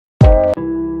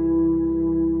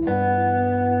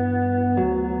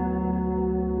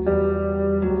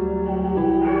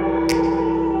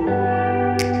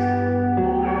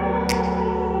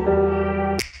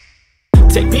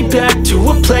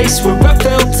a place where I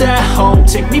felt at home.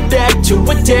 Take me back to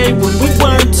a day when we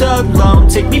weren't alone.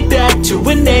 Take me back to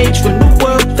an age when the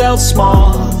world felt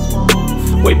small,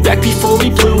 way back before we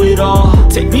blew it all.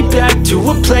 Take me back to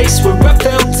a place where I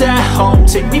felt at home.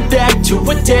 Take me back to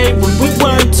a day when we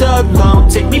weren't alone.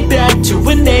 Take me back to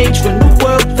an age when the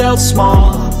world felt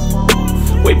small,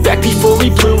 way back before we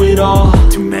blew it all.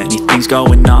 Too many things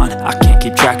going on, I can't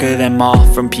keep track of them all.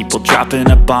 From people dropping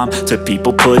a bomb to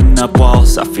people putting up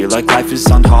walls. I feel like life is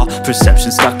on hold,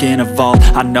 perception stuck in a vault.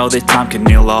 I know that time can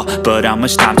heal all, but how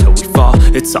much time till we fall?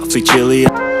 It's awfully chilly.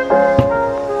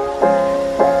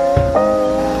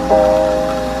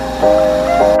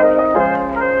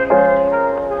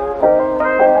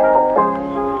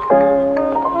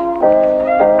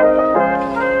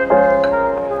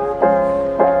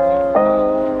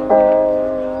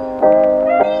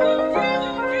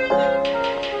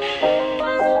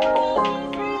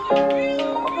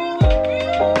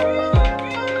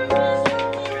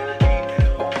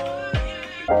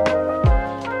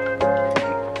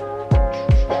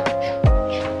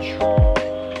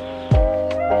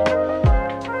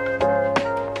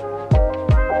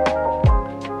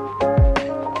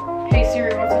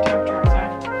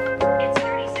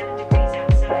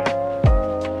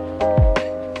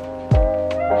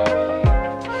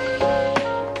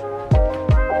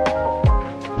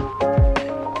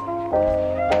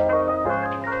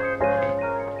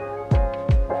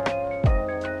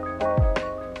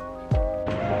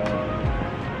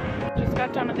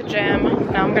 Got done at the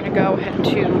gym. Now I'm gonna go head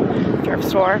to thrift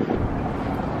store.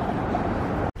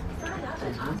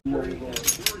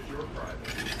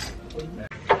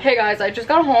 Hey guys, I just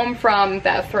got home from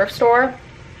that thrift store.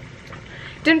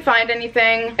 Didn't find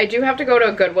anything. I do have to go to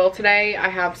a Goodwill today. I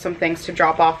have some things to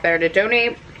drop off there to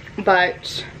donate,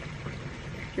 but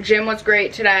gym was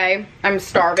great today. I'm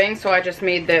starving, so I just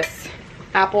made this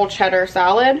apple cheddar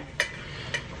salad.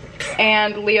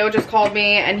 And Leo just called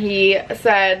me and he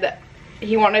said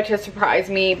he wanted to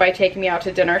surprise me by taking me out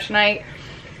to dinner tonight,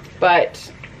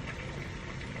 but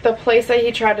the place that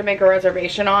he tried to make a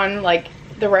reservation on, like,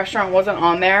 the restaurant wasn't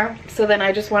on there. So then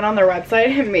I just went on their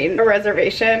website and made a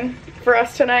reservation for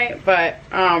us tonight. But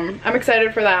I'm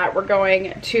excited for that. We're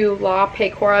going to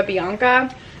Pecora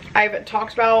Bianca. I've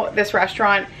talked about this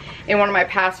restaurant in one of my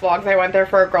past vlogs. I went there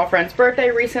for a girlfriend's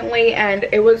birthday recently and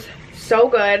it was so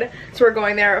good. So we're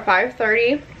going there at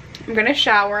 5:30. I'm gonna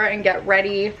shower and get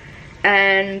ready,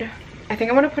 and I think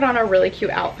I'm gonna put on a really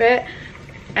cute outfit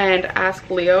and ask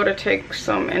Leo to take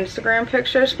some Instagram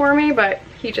pictures for me, but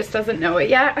he just doesn't know it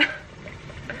yet.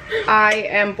 I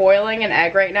am boiling an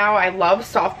egg right now. I love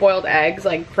soft boiled eggs,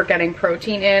 like for getting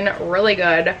protein in, really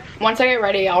good. Once I get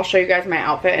ready, I'll show you guys my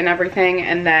outfit and everything,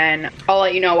 and then I'll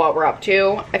let you know what we're up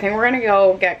to. I think we're gonna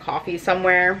go get coffee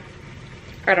somewhere.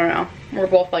 I don't know. We're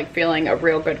both like feeling a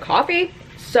real good coffee.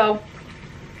 So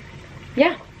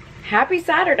yeah, happy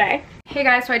Saturday. Hey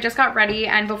guys, so I just got ready,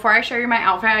 and before I show you my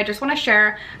outfit, I just want to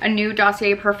share a new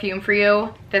Dossier perfume for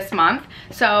you this month.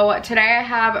 So today I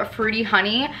have a Fruity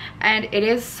Honey, and it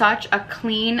is such a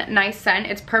clean, nice scent.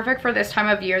 It's perfect for this time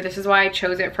of year. This is why I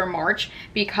chose it for March,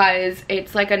 because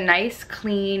it's like a nice,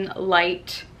 clean,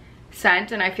 light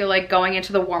scent, and I feel like going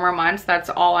into the warmer months, that's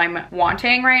all I'm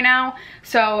wanting right now.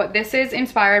 So this is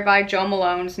inspired by Jo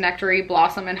Malone's Nectary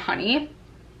Blossom and Honey.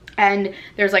 And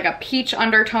there's like a peach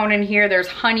undertone in here. There's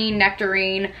honey,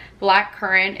 nectarine, black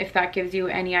currant, if that gives you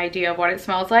any idea of what it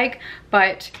smells like.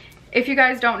 But if you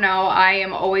guys don't know, I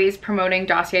am always promoting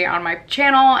Dossier on my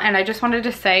channel, and I just wanted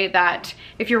to say that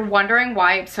if you're wondering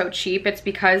why it's so cheap, it's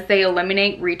because they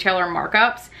eliminate retailer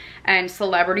markups and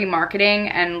celebrity marketing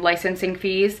and licensing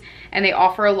fees, and they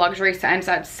offer luxury scents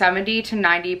at 70 to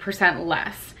 90%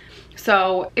 less.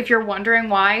 So if you're wondering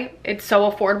why it's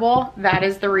so affordable, that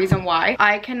is the reason why.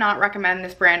 I cannot recommend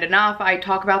this brand enough. I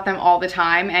talk about them all the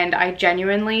time, and I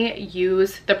genuinely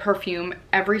use the perfume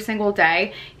every single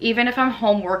day. Even if I'm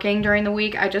home working during the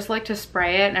week, I just like to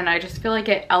spray it, and I just feel like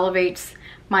it elevates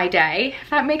my day, if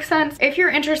that makes sense. If you're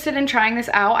interested in trying this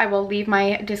out, I will leave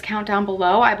my discount down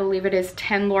below. I believe it is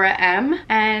 10 Laura M,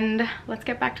 and let's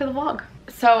get back to the vlog.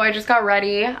 So I just got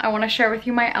ready. I want to share with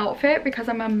you my outfit because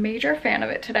I'm a major fan of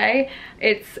it today.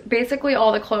 It's basically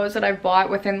all the clothes that I've bought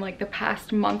within like the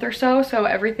past month or so, so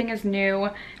everything is new,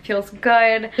 feels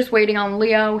good. Just waiting on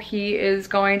Leo. He is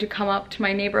going to come up to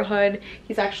my neighborhood.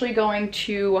 He's actually going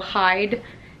to hide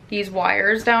these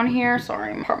wires down here.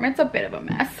 Sorry, my apartment's a bit of a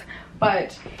mess,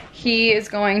 but he is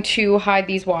going to hide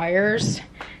these wires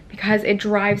because it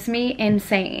drives me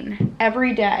insane.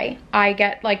 Every day I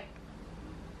get like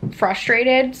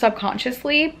frustrated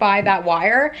subconsciously by that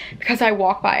wire because I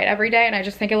walk by it every day and I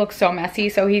just think it looks so messy.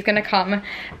 So he's gonna come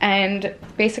and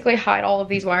basically hide all of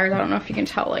these wires. I don't know if you can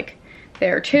tell, like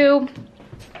there too.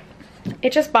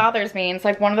 It just bothers me. And it's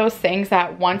like one of those things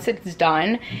that once it's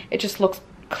done, it just looks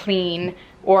clean,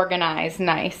 organized,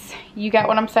 nice. You get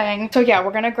what I'm saying? So yeah,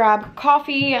 we're gonna grab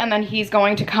coffee and then he's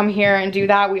going to come here and do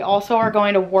that. We also are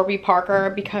going to Warby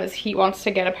Parker because he wants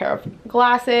to get a pair of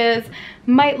glasses.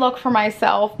 Might look for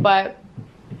myself, but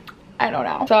I don't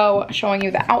know. So showing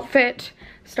you the outfit.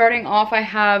 Starting off, I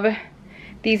have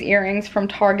these earrings from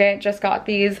Target. Just got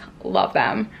these, love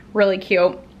them, really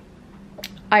cute.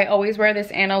 I always wear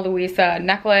this Ana Luisa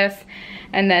necklace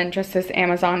and then just this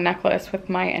Amazon necklace with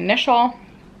my initial.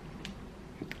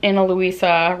 Ana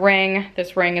Luisa ring.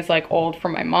 This ring is like old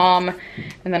from my mom.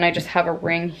 And then I just have a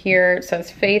ring here. It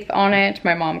says Faith on it.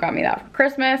 My mom got me that for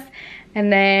Christmas.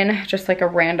 And then just like a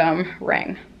random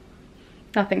ring.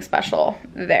 Nothing special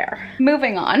there.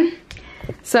 Moving on.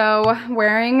 So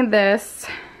wearing this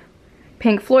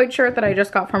Pink Floyd shirt that I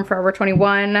just got from Forever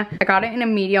 21. I got it in a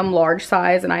medium large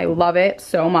size and I love it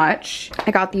so much.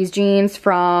 I got these jeans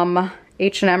from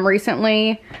H&M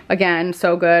recently. Again,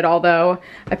 so good, although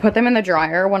I put them in the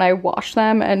dryer when I washed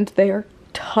them and they are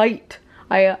tight.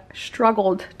 I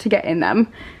struggled to get in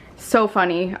them. So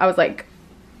funny. I was like,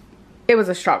 it was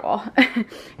a struggle.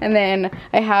 And then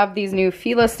I have these new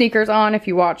Fila sneakers on. If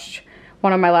you watched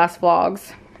one of my last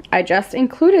vlogs, I just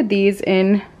included these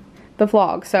in the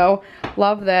vlog. So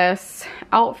love this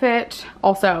outfit.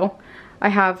 Also, I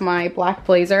have my black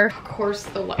blazer. Of course,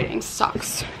 the lighting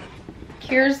sucks.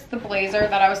 Here's the blazer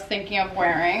that I was thinking of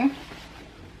wearing.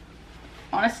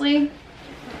 Honestly,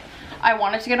 I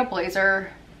wanted to get a blazer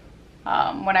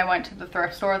when I went to the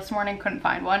thrift store this morning, couldn't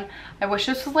find one. I wish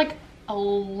this was like a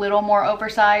little more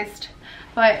oversized,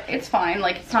 but it's fine.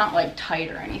 Like it's not like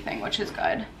tight or anything, which is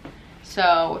good.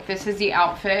 So this is the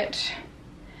outfit.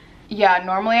 Yeah,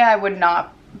 normally I would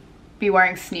not be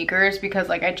wearing sneakers because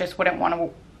like I just wouldn't want to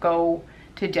go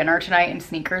to dinner tonight in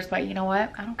sneakers, but you know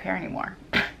what? I don't care anymore.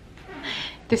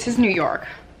 This is New York.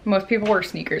 Most people wear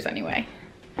sneakers anyway.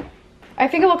 I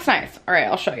think it looks nice. All right,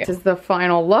 I'll show you. This is the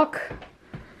final look.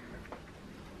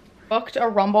 Booked a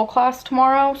Rumble class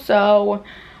tomorrow, so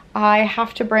I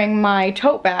have to bring my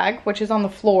tote bag, which is on the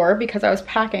floor because I was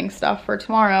packing stuff for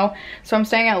tomorrow. So I'm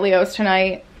staying at Leo's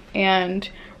tonight and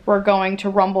we're going to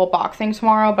Rumble boxing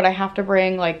tomorrow, but I have to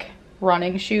bring like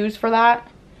running shoes for that.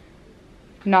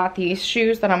 Not these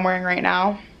shoes that I'm wearing right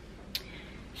now.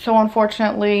 So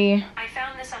unfortunately, I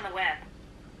found this on the web.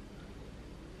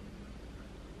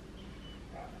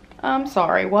 I'm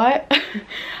sorry, what?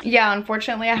 Yeah,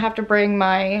 unfortunately I have to bring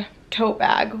my tote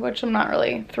bag, which I'm not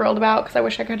really thrilled about because I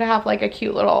wish I could have like a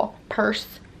cute little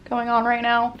purse going on right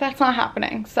now. That's not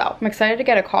happening. So I'm excited to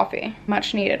get a coffee.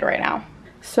 Much needed right now.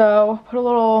 So put a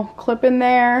little clip in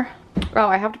there. Oh,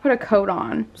 I have to put a coat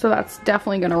on. So that's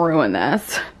definitely gonna ruin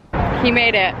this. He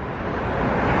made it.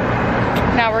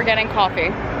 Now we're getting coffee.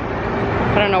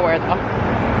 I don't know where though.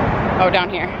 Oh, down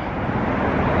here.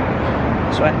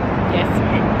 Sweat? Yes.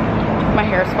 My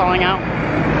hair's falling out.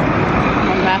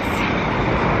 I'm a mess.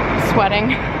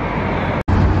 Sweating.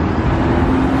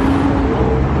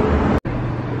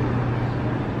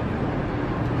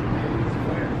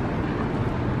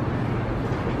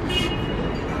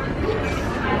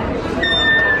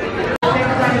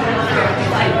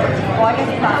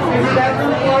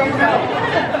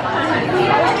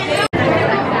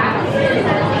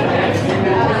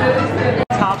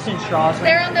 Tops and straws.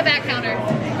 They're on the back counter.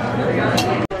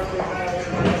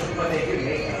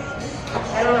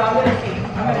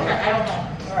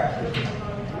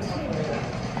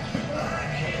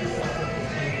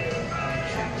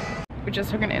 We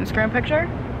just took an Instagram picture.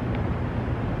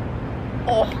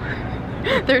 Oh,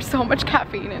 there's so much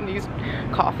caffeine in these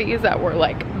coffees that were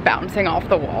like bouncing off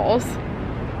the walls.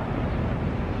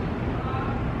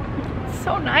 It's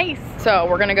so nice. So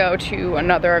we're gonna go to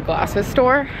another glasses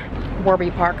store,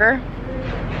 Warby Parker.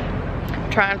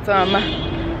 Trying some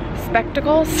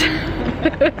spectacles.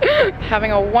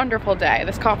 Having a wonderful day.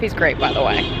 This coffee's great, by the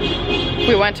way.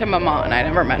 We went to Mama and I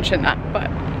never mentioned that, but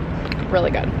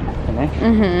really good.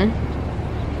 Mm-hmm.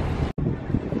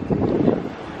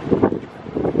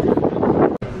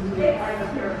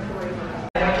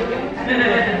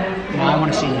 I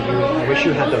want to see you. I wish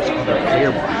you had those other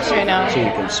clear ones. I know. So you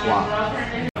can swap.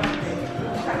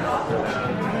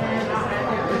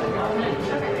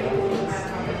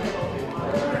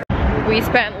 We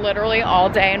spent literally all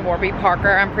day in Warby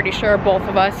Parker. I'm pretty sure both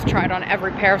of us tried on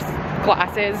every pair of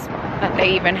glasses that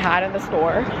they even had in the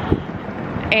store.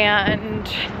 And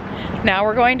now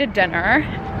we're going to dinner.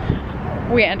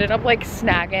 We ended up like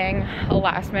snagging a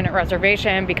last minute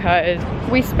reservation because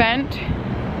we spent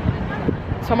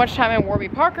so much time in Warby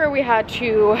Parker. We had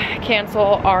to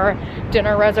cancel our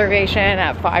dinner reservation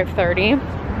at 5:30.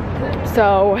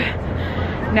 So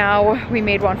now we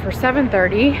made one for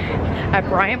 7:30 at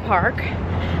Bryant Park,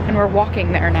 and we're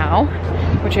walking there now,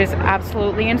 which is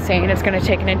absolutely insane. It's gonna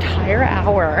take an entire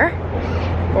hour,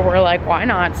 but we're like, why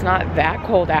not? It's not that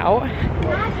cold out.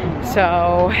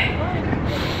 So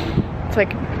it's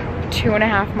like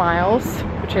 2.5 miles,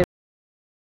 which is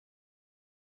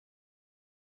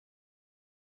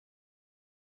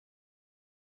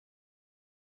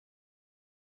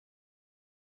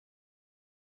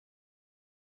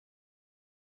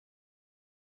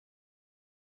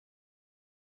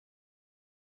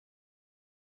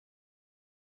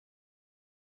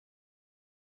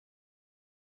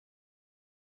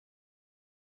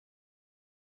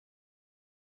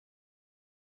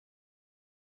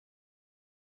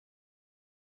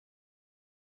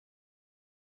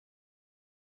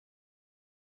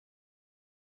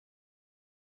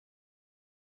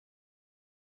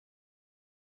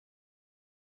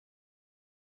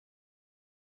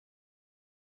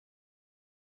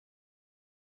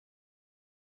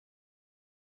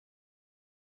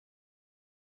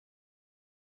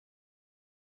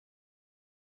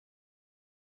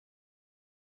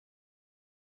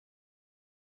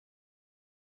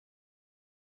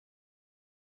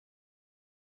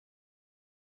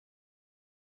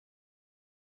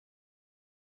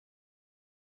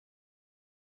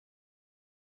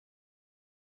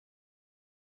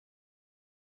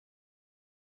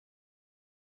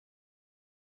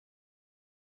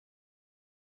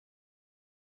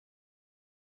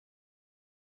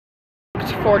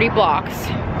it's 40 blocks.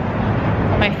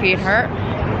 My feet hurt,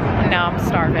 and now I'm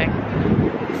starving.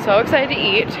 So excited to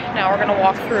eat. Now we're gonna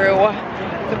walk through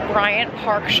the Bryant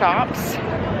Park shops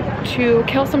to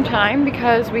kill some time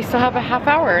because we still have a half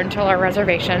hour until our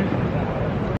reservation.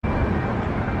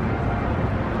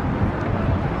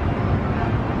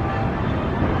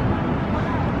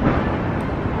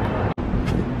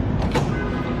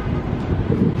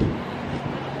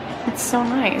 It's so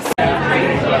nice.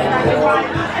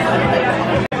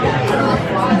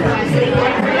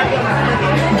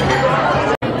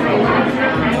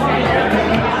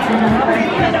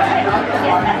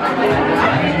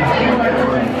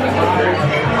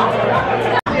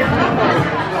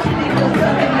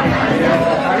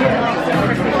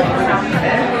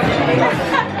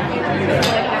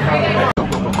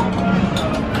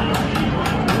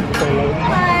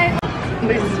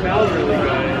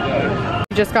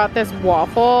 Just got this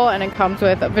waffle and it comes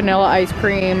with vanilla ice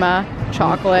cream,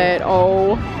 chocolate.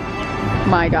 Oh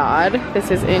my god, this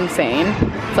is insane.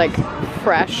 It's like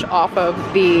fresh off of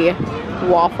the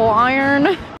waffle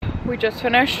iron. We just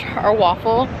finished our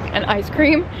waffle and ice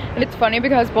cream, and it's funny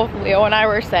because both Leo and I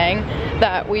were saying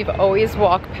that we've always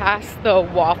walked past the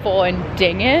waffle and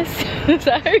dingus. Is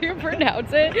that how you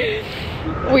pronounce it?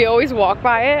 We always walk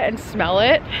by it and smell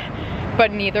it,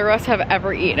 but neither of us have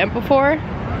ever eaten it before.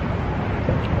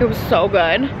 It was so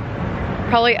good.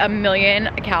 Probably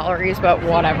 1,000,000 calories, but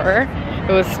whatever.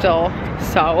 It was still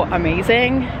so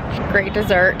amazing. Great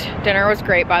dessert. Dinner was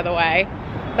great, by the way.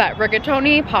 That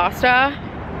rigatoni pasta,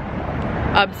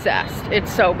 obsessed.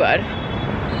 It's so good.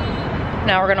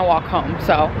 Now we're gonna walk home,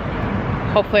 so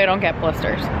hopefully I don't get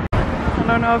blisters. I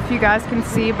don't know if you guys can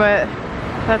see, but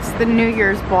that's the New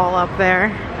Year's ball up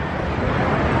there.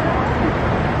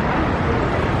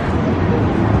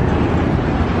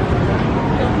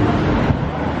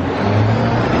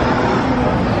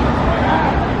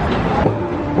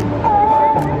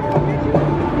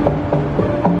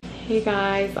 Hey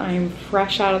guys, I'm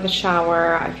fresh out of the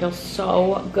shower. I feel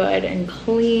so good and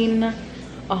clean.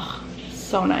 Oh,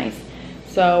 so nice.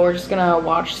 So we're just gonna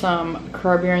watch some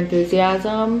Curb Your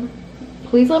Enthusiasm.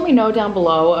 Please let me know down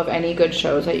below of any good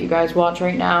shows that you guys watch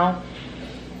right now.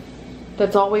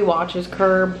 That's all we watch is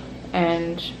Curb,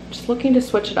 and just looking to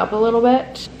switch it up a little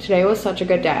bit. Today was such a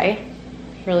good day.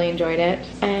 Really enjoyed it.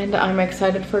 And I'm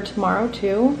excited for tomorrow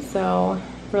too. So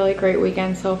really great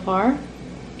weekend so far.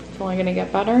 Only gonna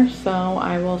get better, so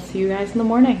I will see you guys in the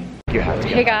morning.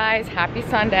 Hey guys, happy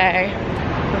Sunday.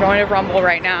 We're going to Rumble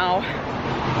right now.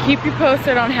 Keep you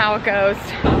posted on how it goes.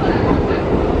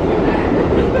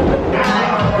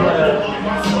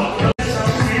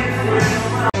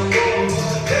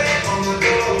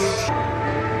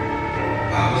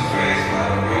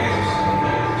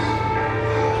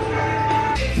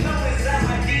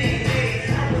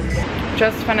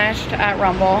 Just finished at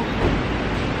Rumble.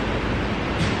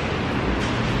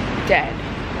 Dead.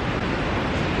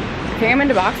 I think I'm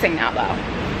into boxing now though.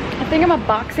 I think I'm a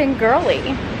boxing girly.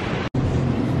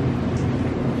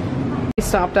 We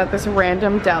stopped at this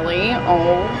random deli.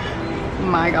 Oh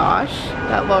my gosh,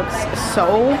 that looks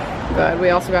so good. We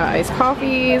also got iced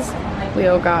coffees.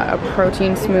 Leo got a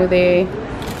protein smoothie.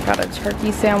 Got a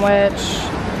turkey sandwich.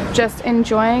 Just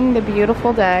enjoying the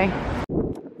beautiful day.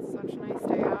 Such a nice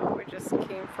day out. We just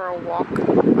came for a walk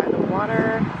by the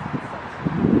water.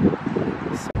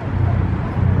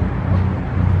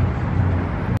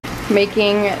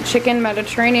 Making chicken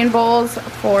Mediterranean bowls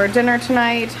for dinner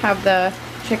tonight. Have the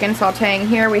chicken sauteing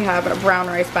here. We have brown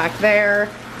rice back there.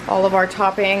 All of our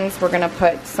toppings. We're gonna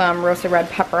put some roasted red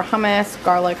pepper hummus,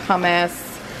 garlic hummus,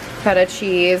 feta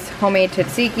cheese, homemade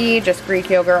tzatziki, just Greek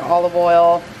yogurt, olive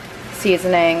oil,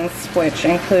 seasonings, which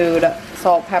include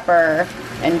salt, pepper,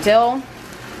 and dill.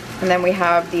 And then we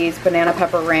have these banana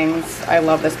pepper rings. I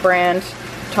love this brand.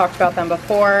 Talked about them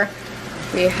before.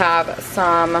 We have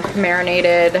some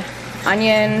marinated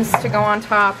onions to go on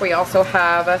top. We also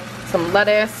have some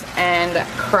lettuce and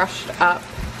crushed up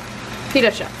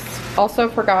pita chips. Also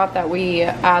forgot that we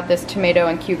add this tomato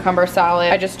and cucumber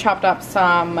salad. I just chopped up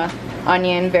some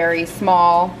onion very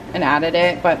small and added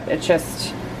it, but it's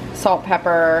just salt,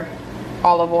 pepper,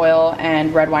 olive oil,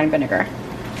 and red wine vinegar.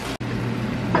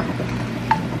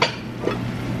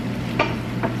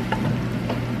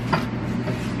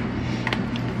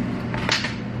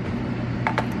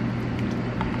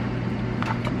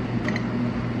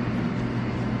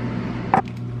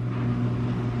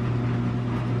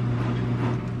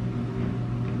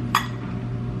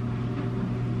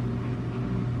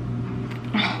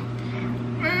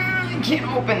 I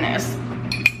can't open this.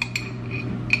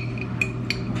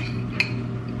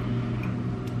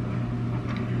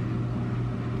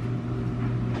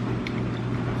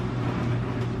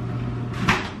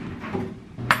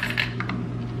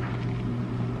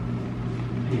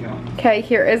 Okay,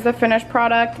 here is the finished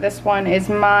product. This one is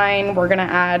mine. We're gonna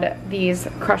add these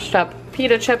crushed up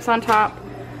pita chips on top,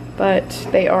 but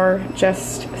they are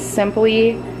just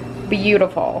simply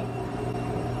beautiful.